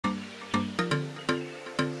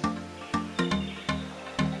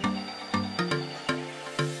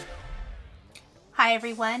Hi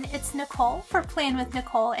everyone, it's Nicole for Plan with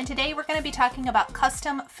Nicole, and today we're going to be talking about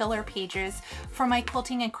custom filler pages for my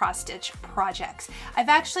quilting and cross stitch projects. I've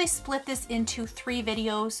actually split this into 3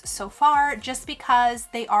 videos so far just because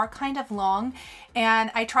they are kind of long,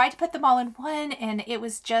 and I tried to put them all in one and it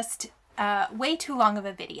was just way too long of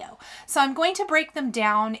a video. So I'm going to break them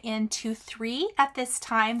down into 3 at this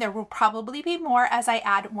time. There will probably be more as I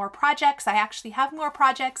add more projects. I actually have more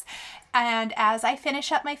projects, and as I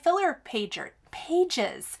finish up my filler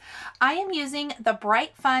pages. I am using the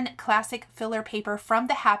Bright Fun Classic Filler Paper from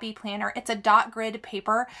the Happy Planner. It's a dot grid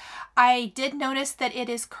paper. I did notice that it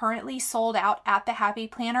is currently sold out at the Happy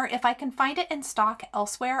Planner. If I can find it in stock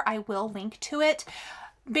elsewhere, I will link to it.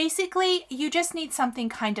 Basically, you just need something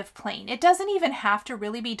kind of plain. It doesn't even have to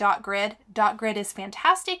really be dot grid. Dot grid is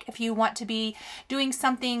fantastic if you want to be doing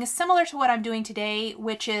something similar to what I'm doing today,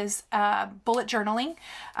 which is bullet journaling.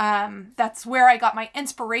 That's where I got my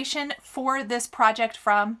inspiration for this project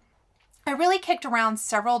from. I really kicked around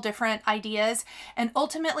several different ideas, and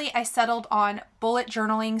ultimately I settled on bullet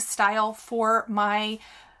journaling style for my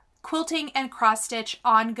quilting and cross stitch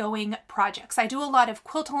ongoing projects. I do a lot of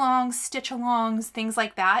quilt alongs, stitch alongs, things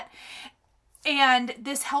like that. And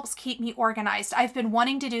this helps keep me organized. I've been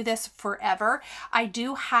wanting to do this forever. I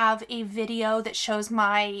do have a video that shows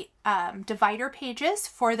my divider pages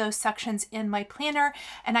for those sections in my planner,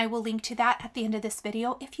 and I will link to that at the end of this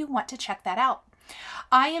video if you want to check that out.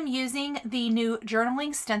 I am using the new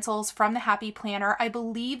journaling stencils from the Happy Planner. I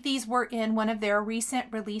believe these were in one of their recent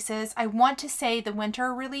releases. I want to say the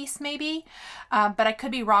winter release maybe, but I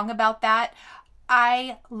could be wrong about that.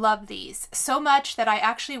 I love these so much that I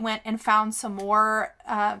actually went and found some more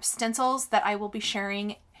stencils that I will be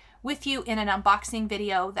sharing with you in an unboxing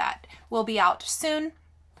video that will be out soon.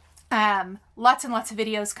 Lots and lots of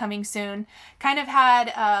videos coming soon. Kind of had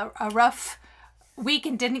a rough week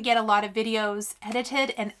and didn't get a lot of videos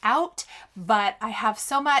edited and out, but I have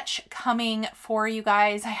so much coming for you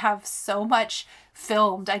guys. I have so much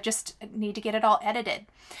filmed. I just need to get it all edited.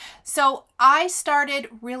 So I started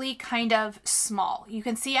really kind of small. You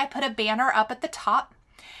can see I put a banner up at the top,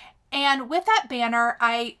 and with that banner,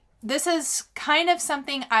 this is kind of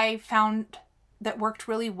something I found that worked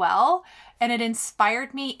really well, and it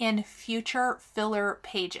inspired me in future filler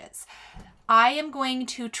pages. I am going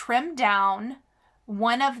to trim down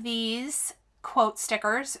one of these quote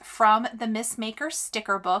stickers from the Miss Maker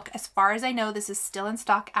sticker book. As far as I know, this is still in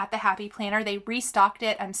stock at the Happy Planner. They restocked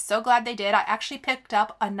it. I'm so glad they did. I actually picked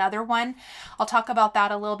up another one. I'll talk about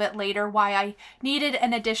that a little bit later, why I needed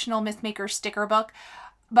an additional Miss Maker sticker book.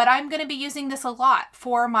 But I'm going to be using this a lot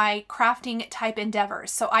for my crafting type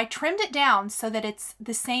endeavors. So I trimmed it down so that it's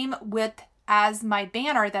the same width as my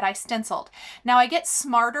banner that I stenciled. Now I get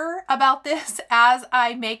smarter about this as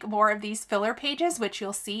I make more of these filler pages, which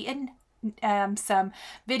you'll see in some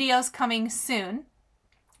videos coming soon.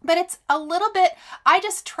 But it's a little bit, I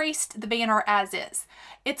just traced the banner as is.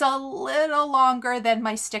 It's a little longer than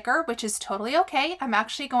my sticker, which is totally okay. I'm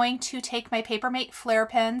actually going to take my Papermate Flare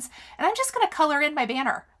pens and I'm just going to color in my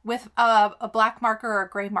banner with a black marker or a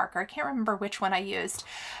gray marker. I can't remember which one I used.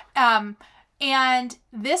 And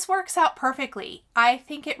this works out perfectly. I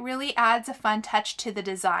think it really adds a fun touch to the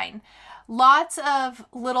design. Lots of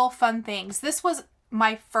little fun things. This was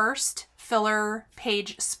my first filler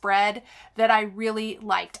page spread that I really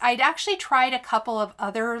liked. I'd actually tried a couple of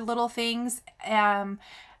other little things and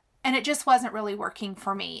it just wasn't really working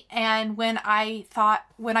for me. And when I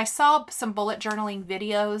saw some bullet journaling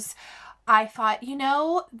videos, I thought, you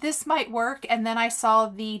know, this might work. And then I saw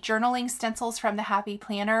the journaling stencils from the Happy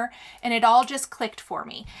Planner and it all just clicked for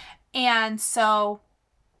me. And so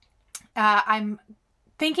I'm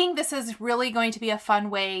thinking this is really going to be a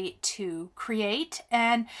fun way to create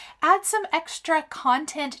and add some extra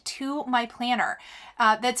content to my planner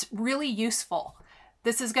that's really useful.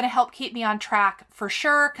 This is going to help keep me on track for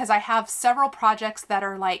sure, because I have several projects that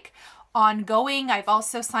are like ongoing. I've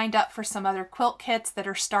also signed up for some other quilt kits that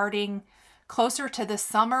are starting closer to the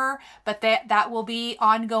summer, but that will be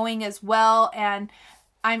ongoing as well. And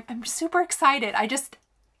I'm super excited.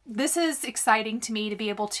 This is exciting to me to be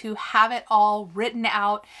able to have it all written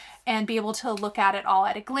out and be able to look at it all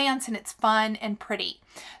at a glance, and it's fun and pretty.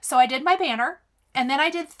 So I did my banner, and then I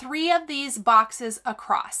did 3 of these boxes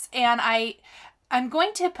across, and I'm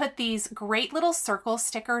going to put these great little circle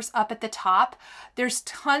stickers up at the top. There's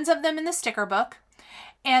tons of them in the sticker book.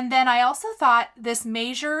 And then I also thought this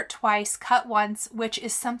measure twice, cut once, which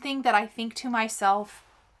is something that I think to myself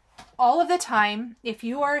all of the time. If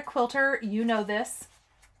you are a quilter, you know this,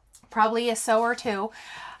 probably a sewer too.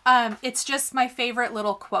 It's just my favorite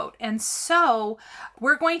little quote. And so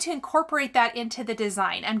we're going to incorporate that into the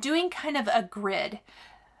design. I'm doing kind of a grid.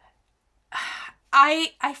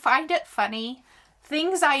 I find it funny.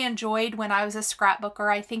 Things I enjoyed when I was a scrapbooker,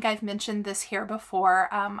 I think I've mentioned this here before.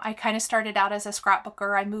 I kind of started out as a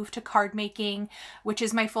scrapbooker. I moved to card making, which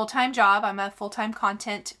is my full-time job. I'm a full-time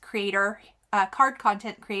content creator, card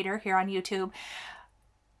content creator here on YouTube.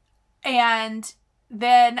 And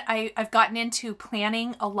then I've gotten into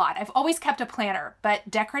planning a lot. I've always kept a planner, but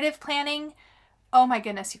decorative planning, oh my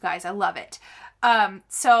goodness, you guys, I love it.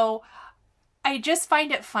 So I just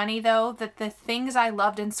find it funny though that the things I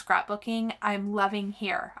loved in scrapbooking, I'm loving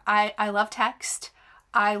here. I love text.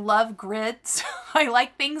 I love grids. I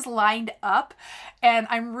like things lined up, and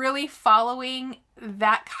I'm really following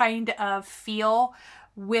that kind of feel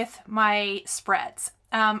with my spreads.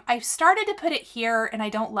 I've started to put it here and I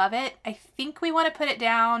don't love it. I think we want to put it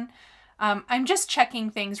down. I'm just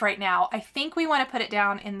checking things right now. I think we want to put it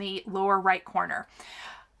down in the lower right corner.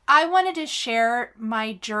 I wanted to share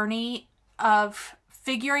my journey of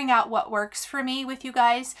figuring out what works for me with you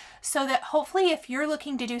guys, so that hopefully if you're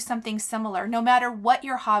looking to do something similar, no matter what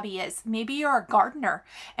your hobby is, maybe you're a gardener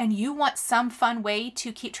and you want some fun way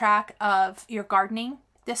to keep track of your gardening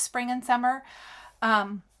this spring and summer.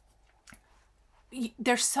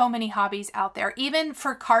 There's so many hobbies out there, even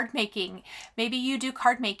for card making. Maybe you do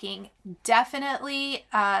card making. Definitely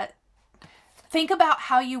think about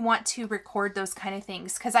how you want to record those kind of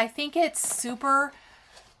things, because I think it's super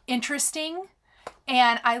interesting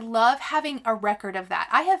and I love having a record of that.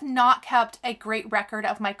 I have not kept a great record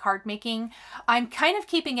of my card making. I'm kind of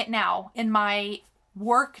keeping it now in my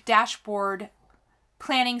work dashboard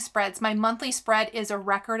planning spreads. My monthly spread is a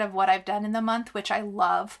record of what I've done in the month, which I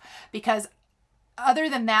love, because other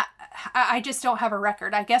than that, I just don't have a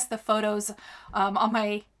record. I guess the photos on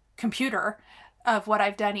my computer of what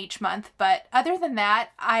I've done each month, but other than that,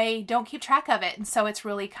 I don't keep track of it, and so it's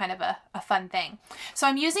really kind of a fun thing. So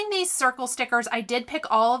I'm using these circle stickers. I did pick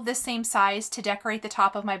all of the same size to decorate the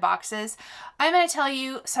top of my boxes. I'm going to tell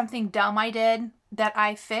you something dumb I did that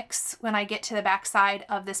I fix when I get to the back side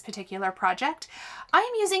of this particular project.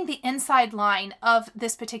 I'm using the inside line of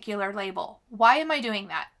this particular label. Why am I doing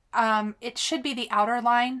that? It should be the outer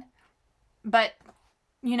line, but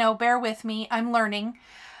you know, bear with me, I'm learning.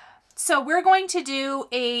 So we're going to do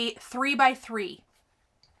a 3x3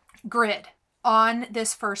 grid on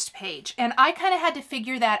this first page. And I kind of had to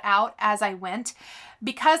figure that out as I went,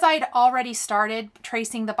 because I'd already started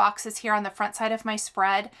tracing the boxes here on the front side of my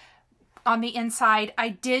spread. On the inside, I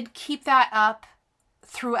did keep that up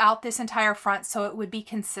throughout this entire front so it would be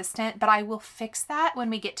consistent, but I will fix that when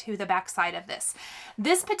we get to the back side of this.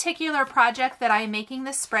 This particular project that I am making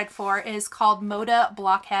this spread for is called Moda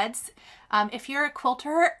Blockheads. If you're a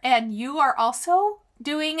quilter and you are also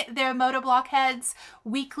doing the Moda Blockheads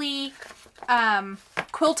weekly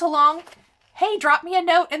quilt along, hey, drop me a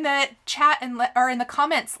note in the chat or in the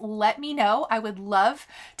comments. Let me know. I would love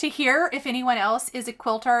to hear if anyone else is a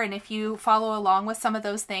quilter and if you follow along with some of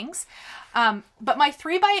those things. But my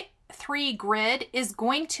 3x3 grid is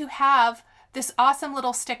going to have this awesome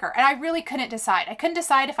little sticker, and I really couldn't decide. I couldn't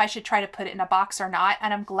decide if I should try to put it in a box or not,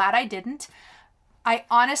 and I'm glad I didn't. I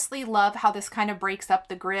honestly love how this kind of breaks up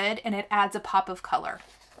the grid and it adds a pop of color.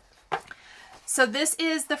 So this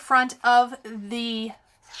is the front of the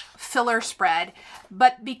filler spread,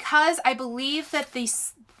 but because I believe that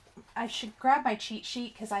these, I should grab my cheat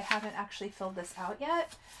sheet because I haven't actually filled this out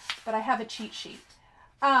yet, but I have a cheat sheet.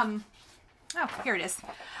 Oh, here it is.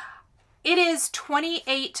 It is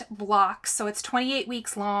 28 blocks, so it's 28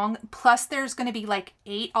 weeks long, plus there's going to be like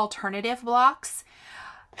 8 alternative blocks.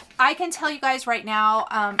 I can tell you guys right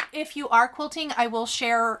now, if you are quilting, I will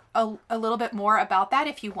share a little bit more about that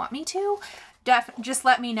if you want me to. Just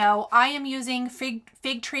let me know. I am using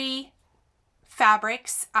Fig Tree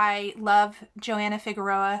fabrics. I love Joanna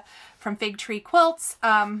Figueroa from Fig Tree Quilts,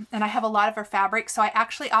 and I have a lot of her fabrics, so I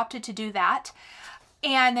actually opted to do that.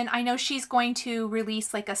 And then I know she's going to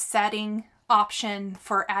release like a setting option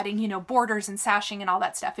for adding, you know, borders and sashing and all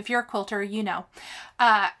that stuff. If you're a quilter, you know.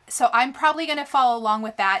 So I'm probably going to follow along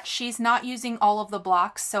with that. She's not using all of the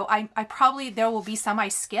blocks, so I probably, there will be some I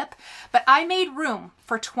skip, but I made room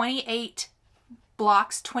for 28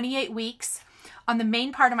 blocks, 28 weeks on the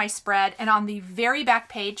main part of my spread, and on the very back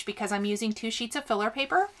page, because I'm using 2 sheets of filler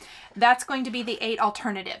paper, that's going to be the 8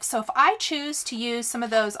 alternatives. So if I choose to use some of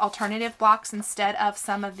those alternative blocks instead of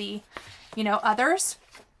some of the, you know, others,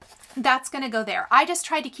 that's going to go there. I just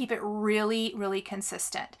tried to keep it really, really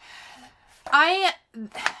consistent. I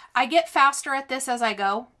get faster at this as I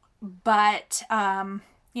go, but,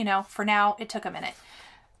 you know, for now, it took a minute.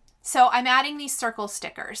 So I'm adding these circle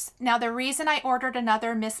stickers. Now the reason I ordered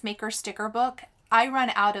another Miss Maker sticker book, I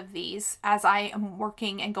run out of these as I am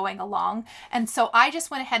working and going along. And so I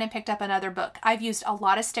just went ahead and picked up another book. I've used a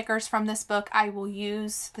lot of stickers from this book. I will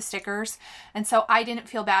use the stickers. And so I didn't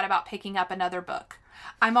feel bad about picking up another book.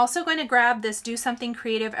 I'm also going to grab this Do Something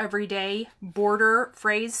Creative Every Day border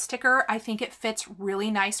phrase sticker. I think it fits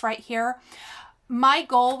really nice right here. My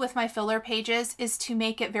goal with my filler pages is to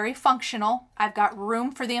make it very functional. I've got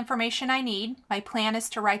room for the information I need. My plan is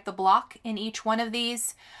to write the block in each one of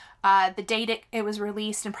these, the date it was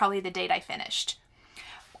released, and probably the date I finished.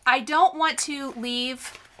 I don't want to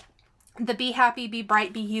leave the Be Happy, Be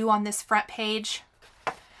Bright, Be You on this front page.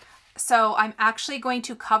 So I'm actually going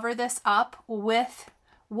to cover this up with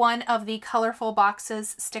one of the Colorful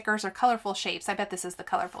Boxes stickers, or Colorful Shapes. I bet this is the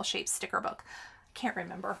Colorful Shapes sticker book. Can't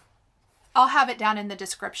remember. I'll have it down in the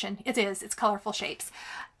description. It's Colorful Shapes.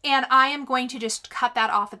 And I am going to just cut that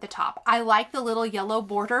off at the top. I like the little yellow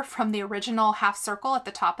border from the original half circle at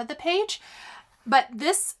the top of the page. But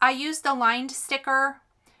this, I used the lined sticker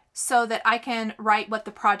so that I can write what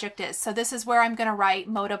the project is. So this is where I'm gonna write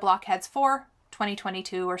Moda Blockheads 4,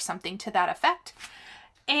 2022 or something to that effect.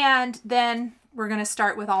 And then we're gonna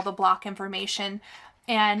start with all the block information.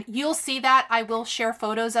 And you'll see that. I will share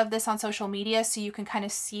photos of this on social media so you can kind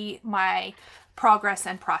of see my progress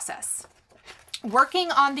and process.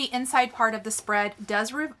 Working on the inside part of the spread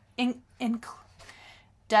does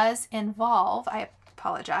involve, I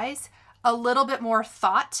apologize, a little bit more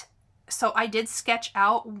thought. So I did sketch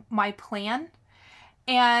out my plan,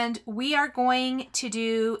 and we are going to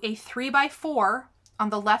do a 3x4 on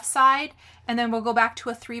the left side, and then we'll go back to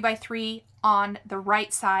a 3x3 on the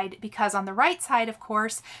right side, because on the right side, of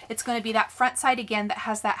course, it's going to be that front side again that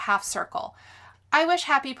has that half circle. I wish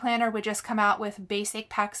Happy Planner would just come out with basic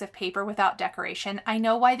packs of paper without decoration. I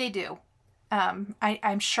know why they do.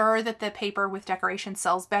 I'm sure that the paper with decoration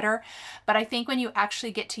sells better, but I think when you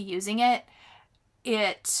actually get to using it,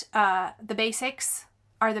 the basics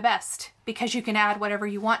are the best because you can add whatever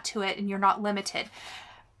you want to it and you're not limited.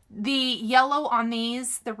 The yellow on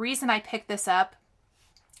these, the reason I picked this up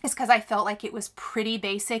is because I felt like it was pretty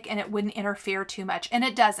basic and it wouldn't interfere too much. And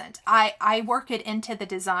it doesn't. I work it into the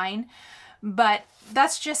design, but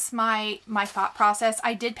that's just my thought process.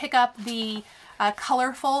 I did pick up the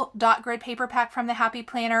colorful dot grid paper pack from the Happy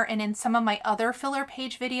Planner, and in some of my other filler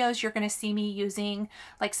page videos, you're going to see me using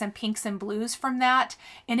like some pinks and blues from that.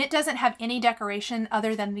 And it doesn't have any decoration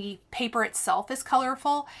other than the paper itself is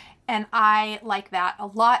colorful. And I like that a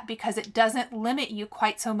lot because it doesn't limit you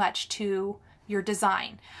quite so much to your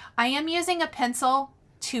design. I am using a pencil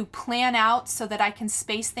to plan out so that I can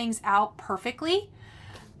space things out perfectly.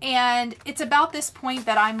 And it's about this point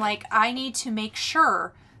that I'm like, I need to make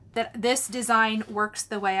sure that this design works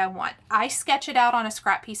the way I want. I sketch it out on a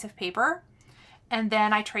scrap piece of paper and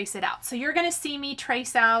then I trace it out. So you're going to see me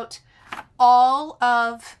trace out all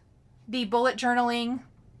of the bullet journaling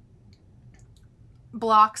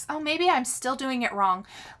blocks. Oh, maybe I'm still doing it wrong.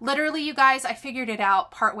 Literally, you guys, I figured it out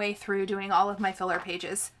partway through doing all of my filler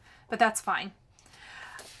pages, but that's fine.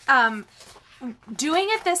 Doing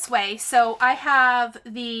it this way, so I have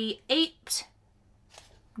the 8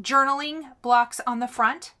 journaling blocks on the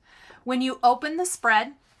front. When you open the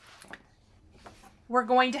spread, we're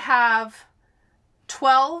going to have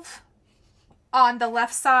 12 on the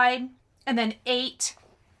left side and then 8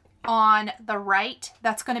 on the right.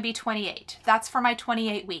 That's going to be 28. That's for my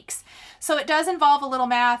 28 weeks. So it does involve a little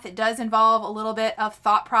math. It does involve a little bit of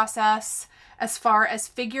thought process as far as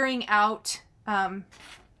figuring out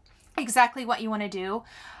exactly what you want to do.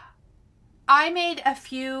 I made a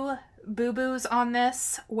few boo-boos on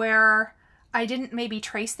this where I didn't maybe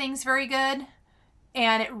trace things very good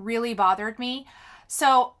and it really bothered me.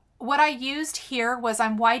 So what I used here was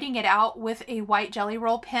I'm whiting it out with a white Jelly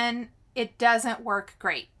Roll pen. It doesn't work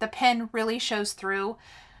great. The pen really shows through.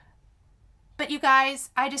 But you guys,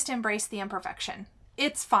 I just embrace the imperfection.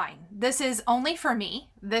 It's fine. This is only for me.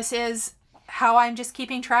 This is how I'm just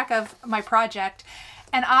keeping track of my project.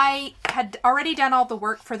 And I had already done all the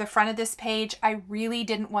work for the front of this page. I really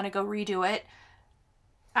didn't want to go redo it.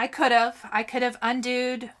 I could have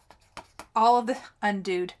undid all of the,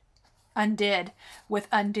 undid with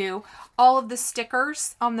undo all of the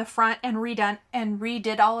stickers on the front and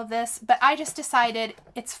redid all of this, but I just decided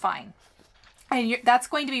it's fine. And that's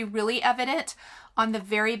going to be really evident on the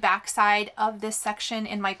very back side of this section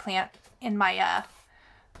in my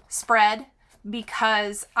spread,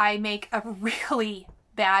 because I make a really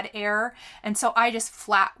bad error, and so I just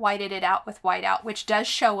flat whited it out with whiteout, which does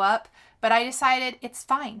show up, but I decided it's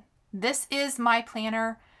fine. This is my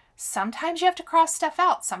planner. Sometimes you have to cross stuff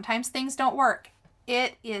out. Sometimes things don't work.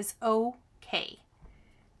 it is okay.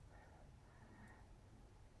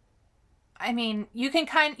 I mean, you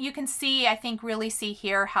can see, I think really see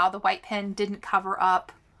here how the white pen didn't cover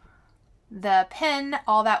up the pen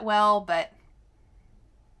all that well, but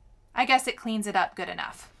I guess it cleans it up good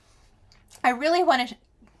enough. I really want to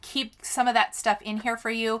keep some of that stuff in here for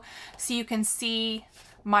you so you can see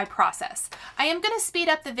my process. I am going to speed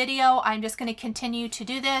up the video. I'm just going to continue to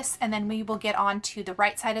do this, and then we will get on to the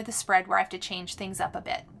right side of the spread where I have to change things up a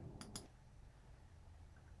bit.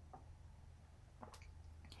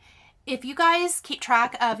 If you guys keep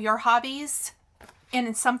track of your hobbies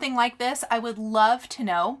in something like this, I would love to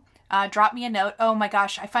know. Drop me a note. Oh my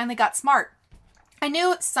gosh, I finally got smart. I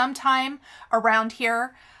knew sometime around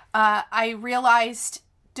here, I realized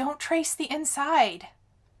don't trace the inside.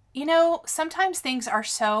 You know, sometimes things are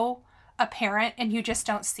so apparent and you just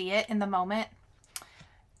don't see it in the moment.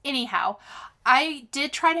 Anyhow, I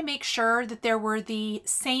did try to make sure that there were the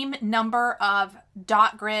same number of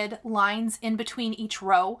dot grid lines in between each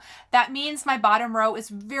row. That means my bottom row is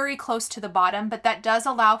very close to the bottom, but that does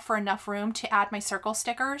allow for enough room to add my circle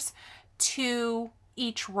stickers to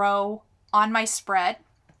each row on my spread.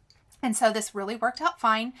 And so this really worked out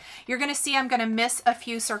fine. You're going to see I'm going to miss a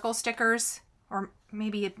few circle stickers, or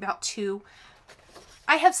maybe about 2.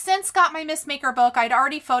 I have since got my Miss Maker book. I'd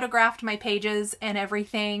already photographed my pages and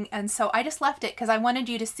everything, and so I just left it because I wanted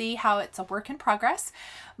you to see how it's a work in progress,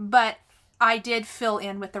 but I did fill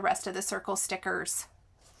in with the rest of the circle stickers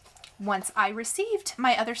once I received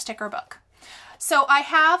my other sticker book. So I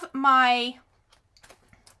have my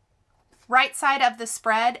right side of the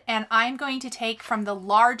spread, and I'm going to take from the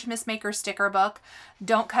large Miss Maker sticker book,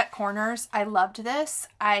 Don't Cut Corners. I loved this.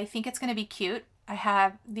 I think it's going to be cute. I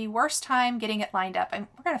have the worst time getting it lined up.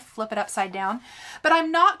 We're going to flip it upside down, but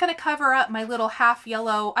I'm not going to cover up my little half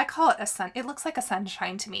yellow, I call it a sun. It looks like a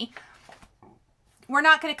sunshine to me. We're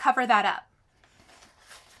not going to cover that up.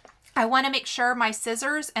 I want to make sure my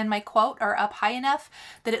scissors and my quote are up high enough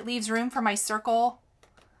that it leaves room for my circle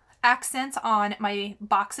accents on my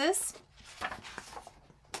boxes.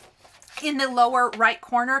 In the lower right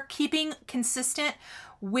corner, keeping consistent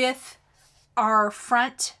with our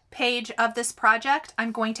front page of this project,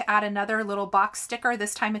 I'm going to add another little box sticker.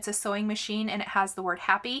 This time it's a sewing machine and it has the word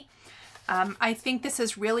happy. I think this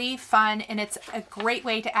is really fun, and it's a great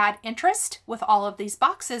way to add interest with all of these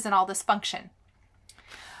boxes and all this function.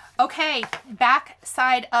 Okay, back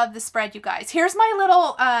side of the spread, you guys. Here's my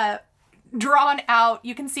little drawn out,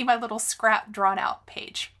 you can see my little scrap drawn out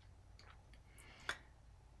page.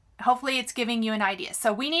 Hopefully it's giving you an idea.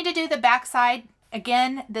 So we need to do the back side.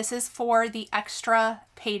 Again, this is for the extra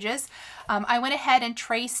pages. I went ahead and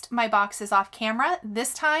traced my boxes off camera.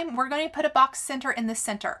 This time we're going to put a box center in the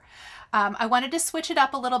center. I wanted to switch it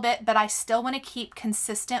up a little bit, but I still want to keep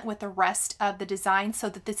consistent with the rest of the design so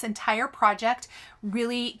that this entire project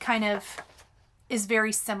really kind of is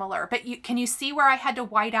very similar. But can you see where I had to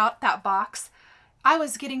white out that box? I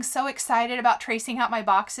was getting so excited about tracing out my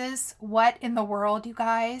boxes. What in the world, you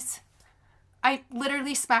guys? I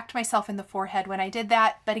literally smacked myself in the forehead when I did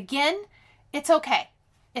that, but again, it's okay.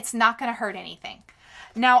 It's not going to hurt anything.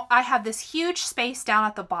 Now I have this huge space down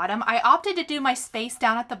at the bottom. I opted to do my space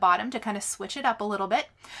down at the bottom to kind of switch it up a little bit.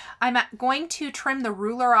 I'm going to trim the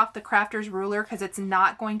ruler off the crafter's ruler because it's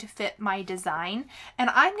not going to fit my design.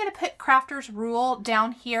 And I'm going to put crafter's rule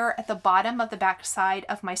down here at the bottom of the back side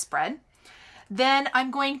of my spread. Then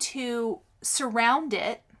I'm going to surround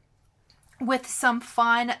it with some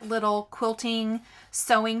fun little quilting,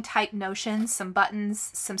 sewing type notions, some buttons,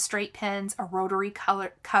 some straight pins, a rotary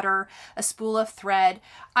cutter, a spool of thread.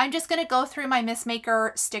 I'm just going to go through my Miss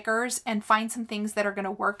Maker stickers and find some things that are going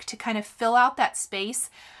to work to kind of fill out that space.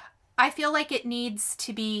 I feel like it needs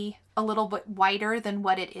to be a little bit wider than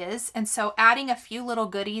what it is, and so adding a few little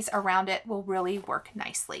goodies around it will really work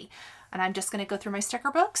nicely. And I'm just going to go through my sticker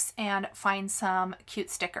books and find some cute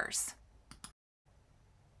stickers.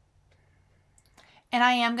 And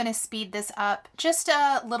I am going to speed this up just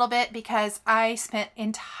a little bit because I spent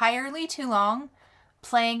entirely too long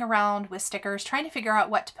playing around with stickers, trying to figure out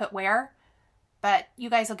what to put where, but you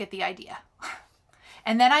guys will get the idea.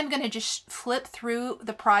 And then I'm going to just flip through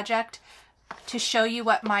the project to show you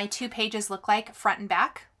what my 2 pages look like front and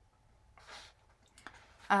back.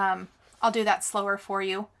 I'll do that slower for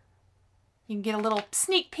you. You can get a little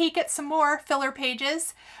sneak peek at some more filler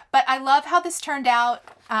pages, but I love how this turned out.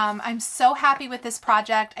 I'm so happy with this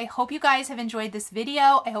project. I hope you guys have enjoyed this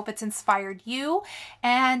video. I hope it's inspired you,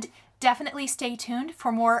 and definitely stay tuned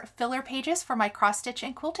for more filler pages for my cross stitch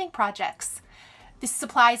and quilting projects. The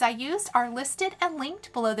supplies I used are listed and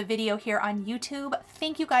linked below the video here on YouTube.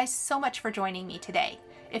 Thank you guys so much for joining me today.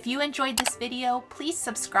 If you enjoyed this video, please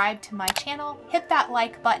subscribe to my channel, hit that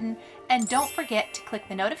like button, and don't forget to click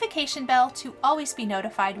the notification bell to always be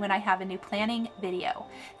notified when I have a new planning video.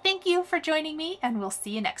 Thank you for joining me, and we'll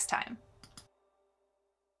see you next time.